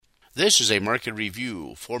This is a market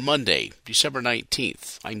review for Monday, December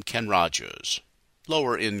 19th. I'm Ken Rogers.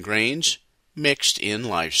 Lower in grains, mixed in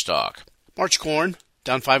livestock. March corn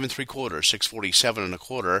down 5 3/4, 647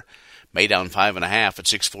 1/4. May down 5 1/2 at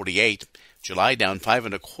 648. July down 5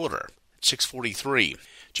 1/4 at 643.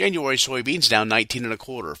 January soybeans down 19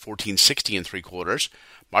 1/4, 1460 3/4.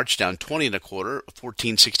 March down 20 1/4,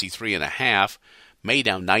 1463 1/2. May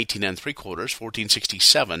down 19 3/4,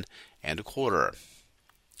 1467 1/4.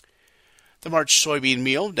 The March soybean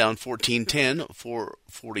meal down 14.10,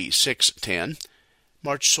 446.10.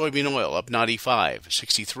 March soybean oil up 95,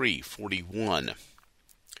 63.41.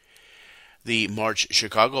 The March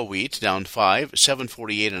Chicago wheat down 5,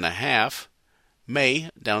 748 1/2. May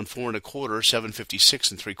down 4 1/4,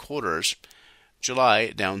 756 3/4. July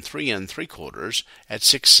down 3 3/4 at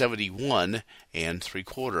 671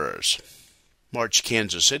 3/4. March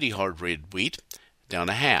Kansas City hard red wheat down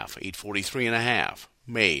a half, 843 1/2.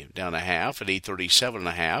 May down a half at 837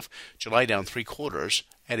 1/2. July down 3/4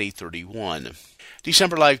 at 831.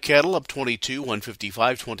 December live cattle up 22,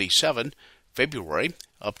 155.27. February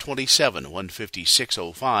up 27,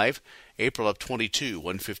 156.05. April up 22,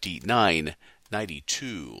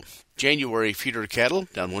 159.92. January feeder cattle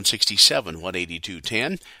down 167,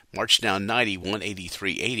 182.10. March down 90,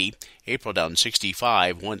 183.80. April down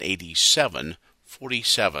 65,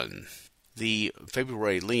 187.47. The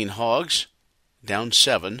February lean hogs down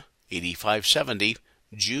 7, 85.70.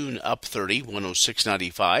 June up 30,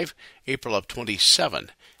 106.95. April up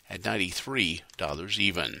 27 at $93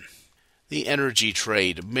 even. The energy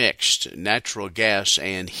trade mixed. Natural gas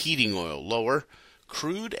and heating oil lower.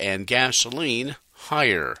 Crude and gasoline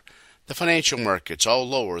higher. The financial markets all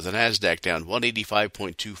lower. The Nasdaq down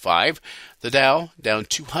 185.25. The Dow down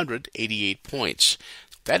 288 points.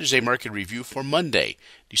 That is a market review for Monday,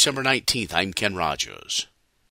 December 19th. I'm Ken Rogers.